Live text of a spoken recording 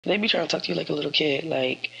They be trying to talk to you like a little kid,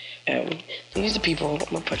 like, these are the people, I'm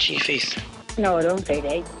gonna punch you in your face. No, don't say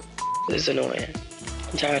that. It's annoying.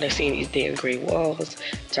 I'm tired of seeing these damn gray walls,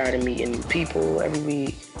 tired of meeting new people every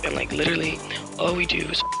week. And like literally, all we do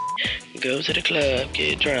is go to the club,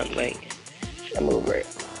 get drunk, like, I'm over it.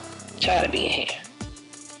 Tired of being here.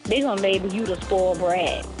 They gonna label you the spoiled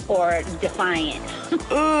brat or defiant.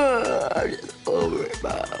 I'm just over it,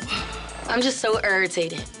 Bob. I'm just so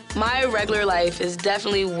irritated. My regular life is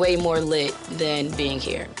definitely way more lit than being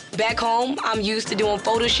here. Back home, I'm used to doing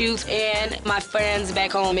photo shoots, and my friends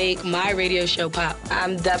back home make my radio show pop.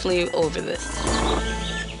 I'm definitely over this.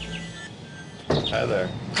 Hi there.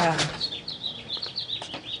 Hi.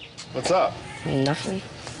 What's up? Nothing.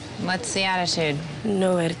 What's the attitude?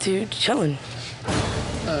 No attitude. Chilling.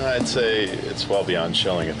 I'd say it's well beyond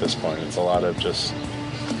chilling at this point. It's a lot of just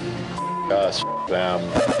us, them.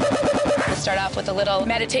 We'll start off with a little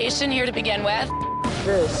meditation here to begin with.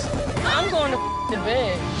 This. I'm going to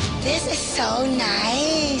bed. This is so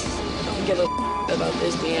nice. I don't give a about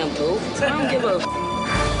this damn poop. I don't give a.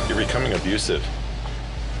 You're becoming abusive.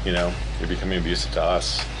 You know, you're becoming abusive to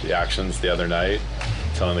us. The actions the other night,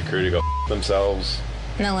 telling the crew to go themselves.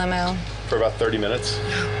 In the limo. For about 30 minutes.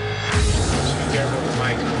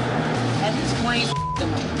 At this point,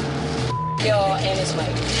 y'all and it's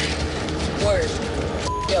Mike. Word.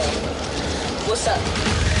 Yo, what's up?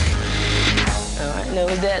 Oh, I know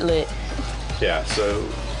it's that lit. Yeah, so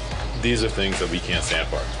these are things that we can't stand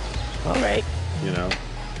for. All right. You know?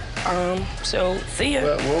 So, see ya.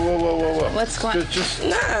 Whoa. What's going on?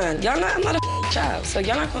 Nah, I'm not a child, so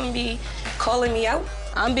y'all not gonna be calling me out?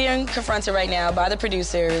 I'm being confronted right now by the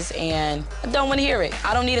producers, and I don't want to hear it.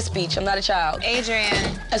 I don't need a speech. I'm not a child.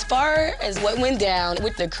 Adryan. As far as what went down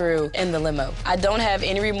with the crew in the limo, I don't have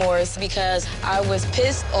any remorse because I was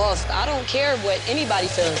pissed off. I don't care what anybody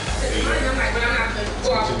feels.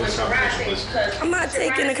 I'm not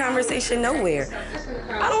taking the conversation nowhere.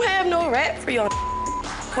 I don't have no rap for y'all.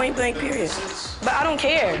 Point blank, period. But I don't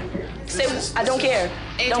care. Say, I don't care.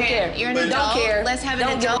 Adryan, Don't care. You're an adult. Don't care. Let's have an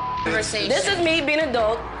Don't adult give a- conversation. This is me being an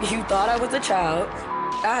adult. You thought I was a child.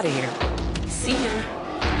 Out of here. See ya.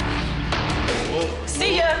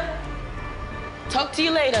 See ya. Talk to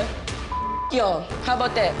you later. Yo, how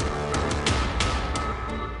about that?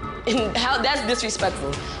 And how that's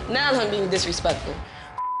disrespectful. Now I'm being disrespectful.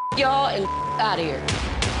 Y'all and out of here.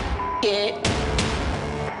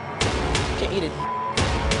 Can't eat it.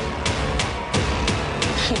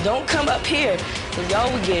 Don't come up here, because y'all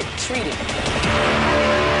would get treated.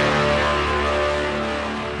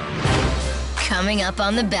 Coming up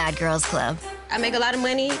on the Bad Girls Club. I make a lot of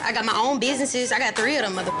money. I got my own businesses. I got 3 of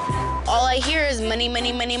them, mother. All I hear is money,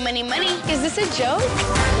 money, money, money, money. Is this a joke?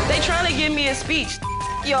 They trying to give me a speech,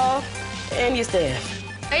 y'all, and your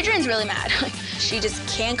staff. Adrian's really mad. She just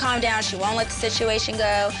can't calm down. She won't let the situation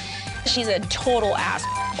go. She's a total ass.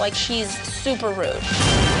 Like, she's super rude.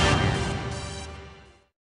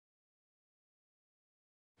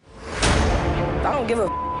 I don't give a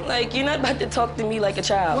like, you're not about to talk to me like a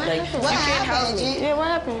child. What like, happened? you What can't house happened, me. Jen? Yeah, what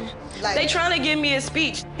happened? Like- They trying to give me a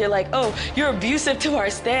speech. They're like, oh, you're abusive to our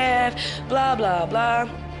staff, blah, blah, blah.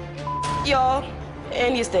 Y'all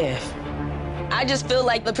and your staff. I just feel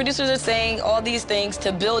like the producers are saying all these things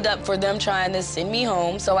to build up for them trying to send me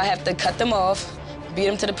home, so I have to cut them off, beat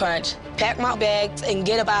them to the punch, pack my bags, and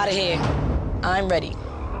get up out of here. I'm ready.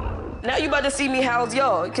 Now you about to see me house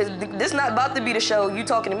y'all, because this not about to be the show. You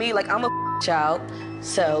talking to me like I'm a child.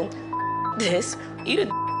 So, this,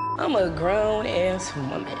 I'm a grown-ass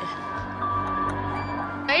woman.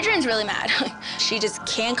 Adrian's really mad. She just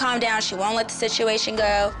can't calm down. She won't let the situation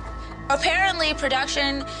go. Apparently,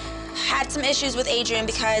 production had some issues with Adryan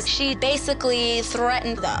because she basically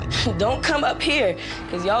threatened them. Don't come up here,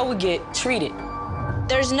 because y'all would get treated.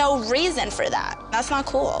 There's no reason for that. That's not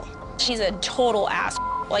cool. She's a total ass.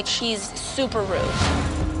 Like, she's super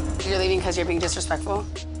rude. You're leaving because you're being disrespectful?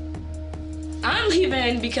 I'm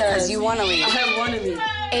leaving because you want to leave. I want to leave.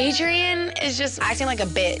 Adryan is just acting like a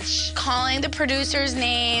bitch, calling the producers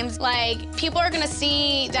names. Like, people are gonna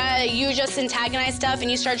see that you just antagonize stuff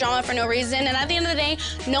and you start drama for no reason. And at the end of the day,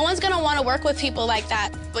 no one's gonna want to work with people like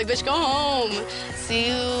that. Like, bitch, go home. See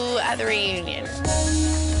you at the reunion.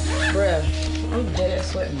 Bruh, I'm dead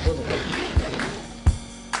ass sweating bullets.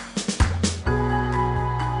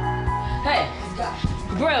 Hey,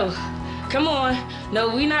 bro, come on.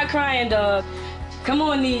 No, we not crying, dog. Come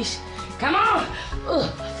on, Niche. Come on.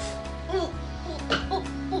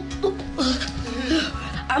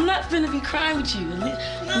 I'm not finna be crying with you.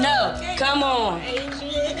 No, come on.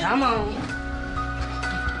 Come on.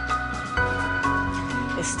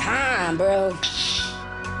 It's time, bro.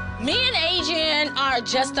 Me and Adryan are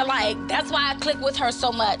just alike. That's why I click with her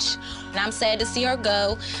so much. And I'm sad to see her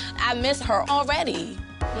go. I miss her already.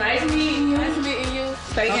 Nice meeting you. Nice meeting you.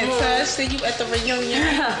 Stay in touch. See you at the reunion.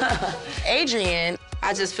 Adryan,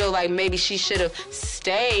 I just feel like maybe she should have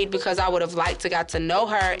stayed because I would have liked to got to know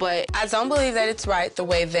her. But I don't believe that it's right the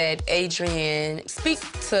way that Adryan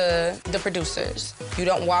speaks to the producers. You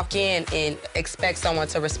don't walk in and expect someone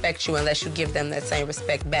to respect you unless you give them that same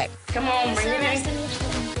respect back. Come on, bring it in.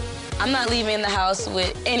 I'm not leaving the house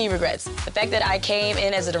with any regrets. The fact that I came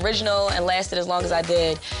in as an original and lasted as long as I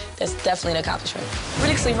did, that's definitely an accomplishment.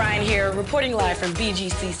 Ridiculously Ryan here, reporting live from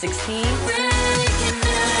BGC16.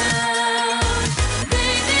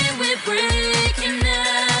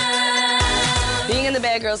 Being in the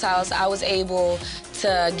Bad Girls house, I was able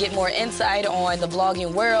to get more insight on the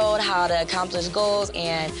blogging world, how to accomplish goals,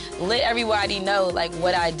 and let everybody know like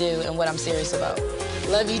what I do and what I'm serious about.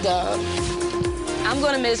 Love you, dog. I'm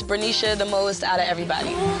gonna miss Bernicia the most out of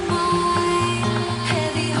everybody.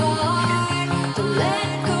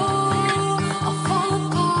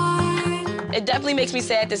 It definitely makes me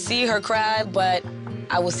sad to see her cry, but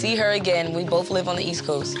I will see her again. We both live on the East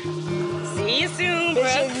Coast. See you soon, bro.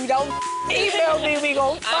 If you don't email me, we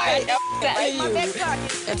gon' fight.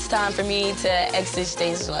 It's time for me to exit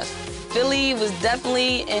stage left. Philly was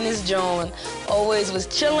definitely in his zone. Always was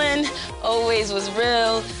chillin', always was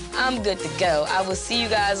real. I'm good to go. I will see you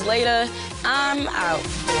guys later. I'm out.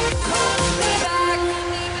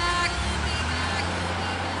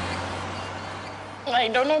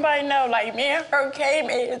 Like, don't nobody know. Like, me and her came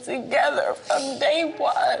in together from day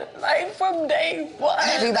one. Like, from day one.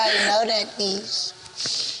 Everybody know that, Niche.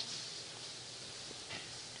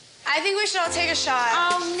 I think we should all take a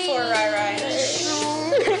shot for Rai Rai.